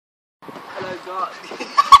Hello guys.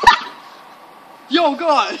 Yo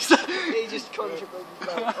guys! He just contributed.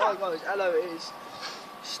 Alright guys, hello, it is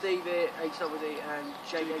Steve here, HWD, and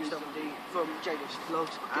Jake HWD from Jacob's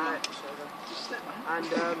Vlogs.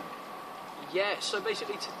 Yeah, so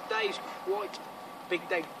basically today's quite a big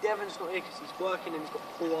day. Devon's not here because he's working and he's got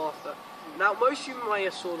Paul after. Now, most of you may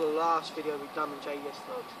have saw the last video we've done in JS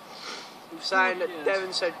Vlogs, saying that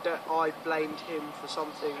Devon said that I blamed him for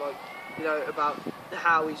something like, you know, about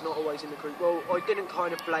how he's not always in the group. Well, I didn't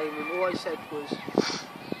kind of blame him. All I said was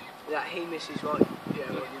that he misses, like,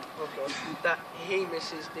 that he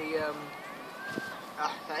misses the,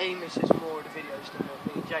 that he misses more of the videos than what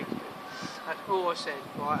me and Jake do. That's all I said,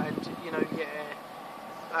 right? And, you know,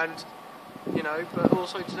 and, you know, but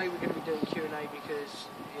also today we're going to be doing Q&A because,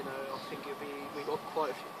 you know, I think we've got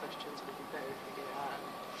quite a few questions and it'd be better if we get it out.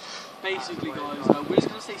 Basically, guys, we're just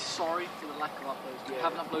going to say sorry for the lack of uploads. We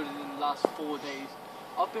haven't uploaded in the last 4 days.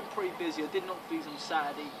 I've been pretty busy. I did not vlog on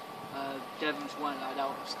Saturday. Devon's weren't allowed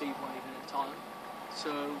out, and Steve weren't even in time. So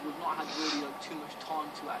we've not had really too much time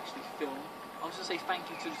to actually film. I was going to say thank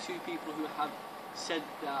you to the 2 people who have said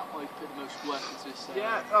that I put the most work into this.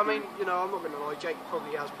 Yeah, I mean, you know, I'm not going to lie, Jake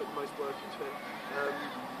probably has put the most work into it.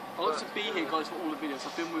 I like to be here, guys, for all the videos.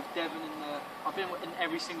 I've been with Devon I've been in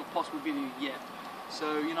every single possible video yet.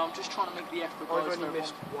 So, you know, I'm just trying to make the effort, guys. I've only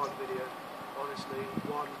missed one video, honestly,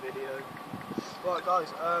 one video. Right, guys,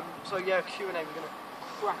 so yeah, Q&A, we're going to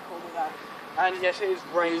crack on with that. And yes, it is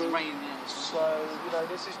raining. It's raining, yeah. So, you know,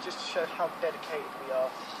 this is just to show how dedicated we are.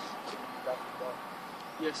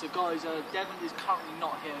 Yeah, so guys, Devon is currently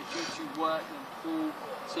not here due to work and Paul.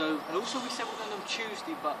 So, and also we said we're going to do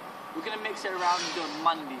Tuesday, but we're going to mix it around and do it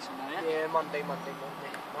Monday somewhere, yeah? Yeah, Monday.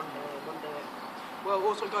 Well,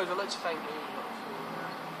 also guys, I'd like to thank you.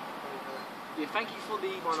 Yeah, thank you for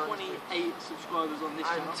the 28 subscribers on this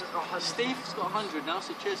channel. Steve's got 100 now,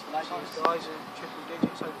 so cheers for that, guys. Guys, triple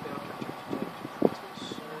digits, hopefully I'll catch up to Jake.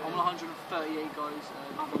 I'm on 138, guys.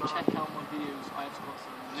 If you check out my videos, I have got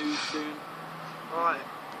some news soon. Alright,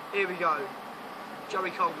 here we go.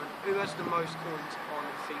 Joey Coleman, who has the most coins on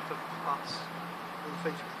FIFA Plus? On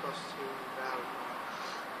FIFA Plus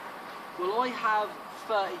 2000. Well, I have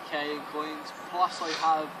 30k in coins, plus I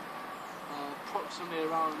have approximately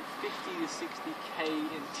around 50 to 60k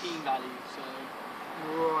in team value, so...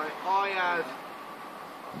 Right, I have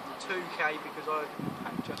 2k because I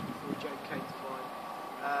packed just before Jake came to mine.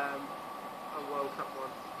 A World Cup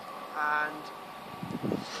one. And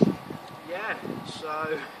yeah, so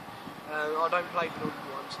I don't play the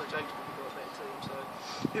normal one, so Jake's probably got a better team. So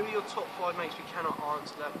who are your top 5 mates? We cannot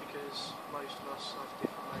answer that because most of us have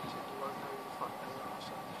different mates and we won't know who the fuck they are.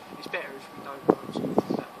 So it's better if we don't answer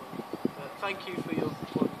that one. But thank you for your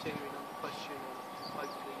volunteering on the question, and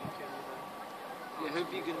hopefully you can. Yeah,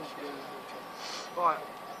 hope you can. Right,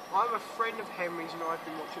 I'm a friend of Henry's and I've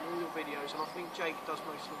been watching all your videos, and I think Jake does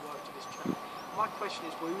most of the work to this channel. My question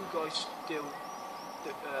is, will you guys still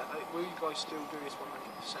do this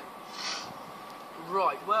 100%?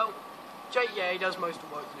 Right, well, Jake, yeah, he does most of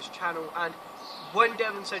the work for this channel, and when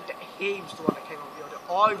Devon said that he was the one that came up with the idea,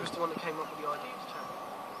 I was the one that came up with the idea of the channel.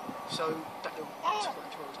 So, that's what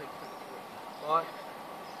I'm trying to take credit for it. Right?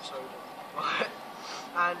 So, right.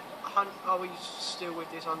 And are we still with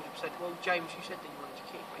this 100%? Well, James, you said that you wanted to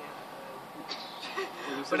keep me out.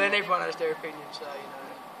 But then everyone has their opinion, so, you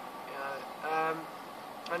know.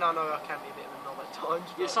 And I know I can be a bit of a knob at times.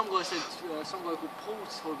 Yeah, some guy said, some guy called Paul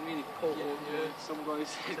told me to Paul, yeah. Some guy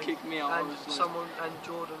said kick me out. And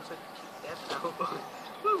Jordan said kick Devon out.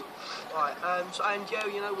 Woo! Right, and yeah,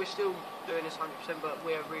 you know, we're still doing this 100%, but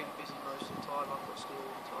we're really busy most of the time. I've got school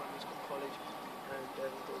all the time, he's got college, and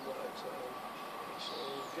Devon's got work, so it's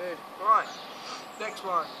all good. Right, next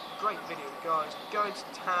one. Great video, guys. Go into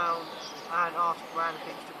town and ask random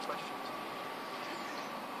people questions.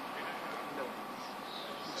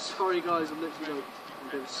 Sorry guys, I'm literally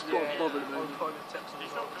going to spot bothered at the moment.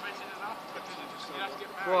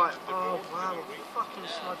 Right, oh wow, fucking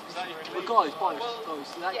smudge. But guys,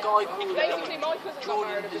 that guy called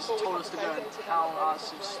Jordan has told us to go and town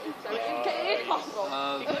us and stupid.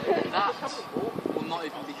 That will not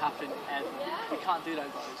even be happening ever. We can't do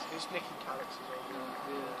that, guys. It's Nicky Carrots as well.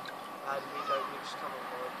 Yeah. And we don't need to come up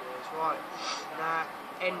with ideas. Right, now,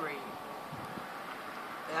 Henry.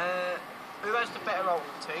 Who has the better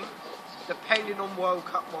ultimate team? Depending on World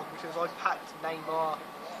Cup one, because I packed Neymar,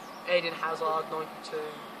 Eden Hazard 92,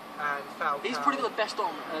 and Falcao. He's probably got the best on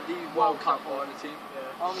the World Cup on the team.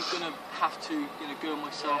 Yeah. I'm gonna have to, you know, go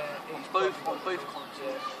myself on both consoles.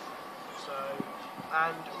 Yeah. So,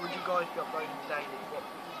 and would you guys be uploading daily?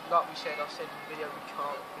 Like we said, I said in the video we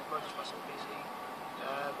can't because most of us are busy.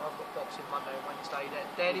 I've got boxing Monday and Wednesday.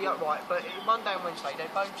 They're the right, but Monday and Wednesday they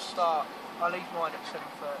both start. I leave mine at 7:30.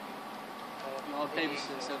 I'll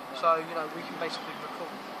babysit at 7:30. So you know we can basically record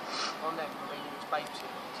on them. I mean it's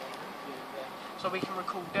babysitting. Yeah. So we can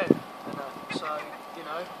record them. So you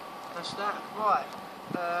know that's that. Right.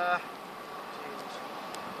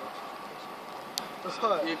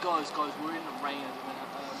 Yeah, guys, we're in the rain at the minute.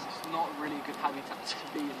 It's not really a good habitat to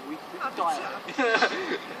be in. We die of it.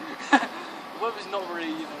 The weather's not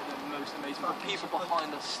really, you know, the most amazing. But people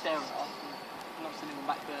behind us staring at us. And not sitting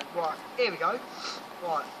back there. Right, here we go.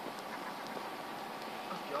 Right.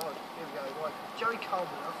 Oh God, here we go. Right, Joey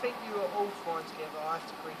Coleman. I think you are all fine together. I have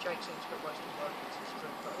to agree. Jake seems to put most of the work into this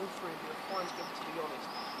group, but all three of you are fine together. To be honest.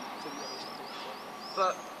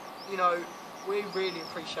 But you know. We really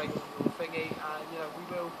appreciate all your thingy, and you know we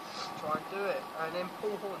will try and do it. And then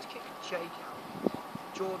Paul Horns kicked Jake out,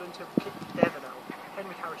 Jordan to kick Devon out,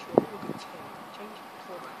 Henry Harris, you're all a good team. Change the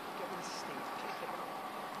format, get rid of Steve, kick him out.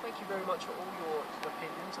 Thank you very much for all your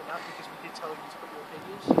opinions and that, because we did tell you to put your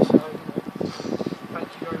opinions. So you know,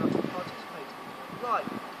 thank you very much for participating. Right,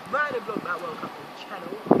 Man and Vlog that World Cup on the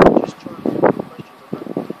channel. Just trying to answer your questions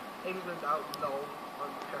about England out long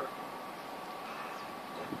on America.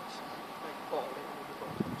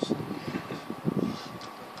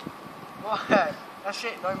 Right, that's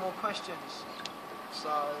it, no more questions. So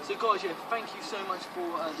guys, yeah, thank you so much for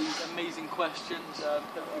these amazing questions.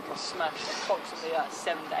 We can smash approximately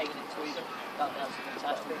 7 to 8 next week. That was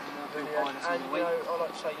fantastic. And you know, I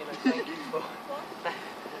like to say, you know, thank you for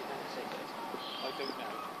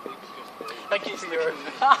thank you for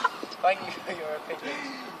your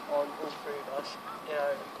opinions on all three of us. You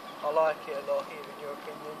know, I like it a lot hearing your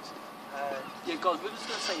opinions. Yeah, guys, we're just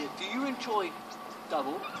going to say it. Do you enjoy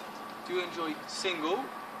double? Do you enjoy single?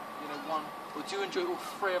 You know, one. Or do you enjoy all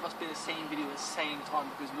three of us being in the same video at the same time?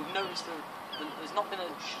 Because we've noticed that there's not been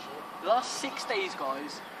the last 6 days,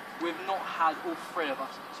 guys, we've not had all three of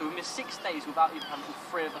us. So we've missed 6 days without even having all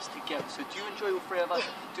three of us together. So do you enjoy all three of us?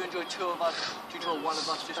 Do you enjoy two of us? Do you enjoy one of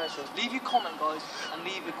us? Just leave your comment, guys, and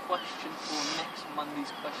leave a question for next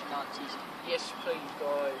Monday's question and answers. Yes, please,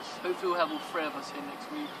 guys. Hopefully we'll have all three of us here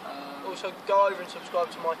next week. Also, go over and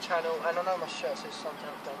subscribe to my channel. And I know my shirt says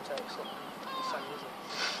sometimes don't tell, it's not the same, is it?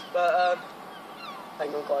 But, hang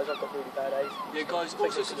on, guys, I've got really bad AIDS. Yeah, guys,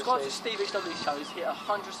 also subscribe to Steve HW's channel. He's hit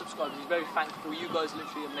 100 subscribers. He's very thankful. You guys are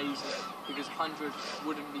literally amazing, because 100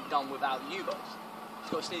 wouldn't be done without you guys. He's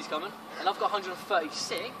got a sneeze coming. And I've got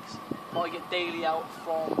 136, but I get daily out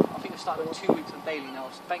from, I think I've started 2 weeks on daily now.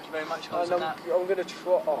 So thank you very much, guys, on that. I'm going to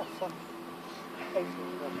try,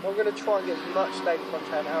 I'm going to try and get as much daily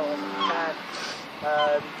content out as I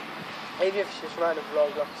can. Even if it's just random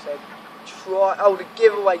vlogs, like I said. The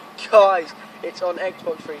giveaway, guys, it's on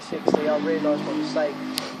Xbox 360. I realised my mistake.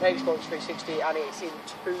 Xbox 360, and it's in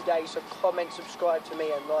 2 days. So comment, subscribe to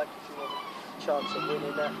me, and like if you want a chance of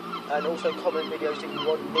winning that. And also comment videos that you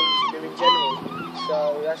want me to do in general.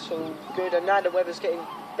 So that's all good. And now the weather's getting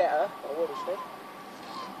better, I would have said.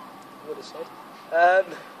 Well,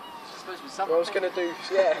 I was going to do,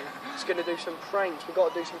 some pranks. We've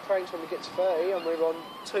got to do some pranks when we get to 30, and we're on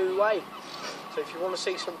 2 away. So if you want to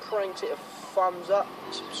see some pranks, hit a thumbs up,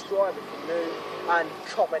 subscribe if you're new, and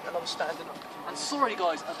comment, and I'm standing up. And sorry,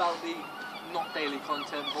 guys, about the not daily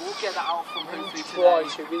content, but we'll get that out from hopefully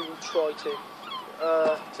today. We will try to.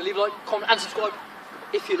 So leave a like, comment, and subscribe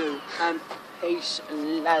if you're new. And peace,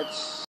 lads.